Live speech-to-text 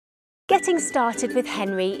Getting started with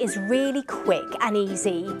Henry is really quick and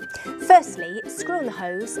easy. Firstly, screw on the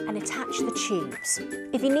hose and attach the tubes.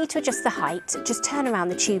 If you need to adjust the height, just turn around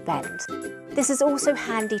the tube end. This is also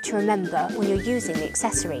handy to remember when you're using the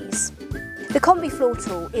accessories. The Combi floor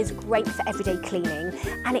tool is great for everyday cleaning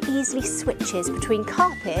and it easily switches between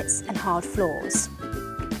carpets and hard floors.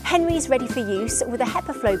 Henry is ready for use with a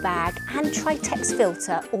HEPA flow bag and Tritex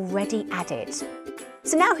filter already added.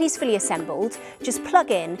 So now he's fully assembled, just plug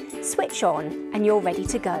in, switch on and you're ready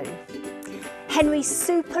to go. Henry's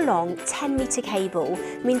super long 10-metre cable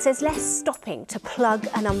means there's less stopping to plug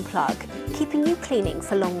and unplug, keeping you cleaning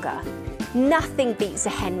for longer. Nothing beats a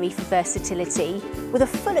Henry for versatility. With a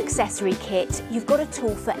full accessory kit, you've got a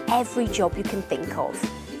tool for every job you can think of,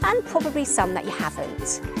 and probably some that you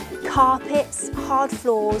haven't. Carpets, hard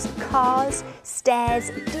floors, cars, stairs,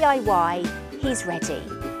 DIY, he's ready.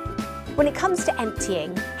 When it comes to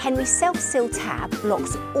emptying, Henry's self-seal tab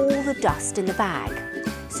blocks all the dust in the bag,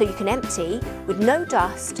 so you can empty with no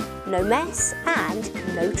dust, no mess and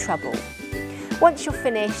no trouble. Once you're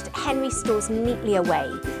finished, Henry stores neatly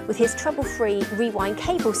away with his trouble-free rewind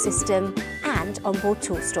cable system and onboard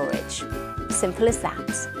tool storage. Simple as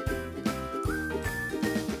that.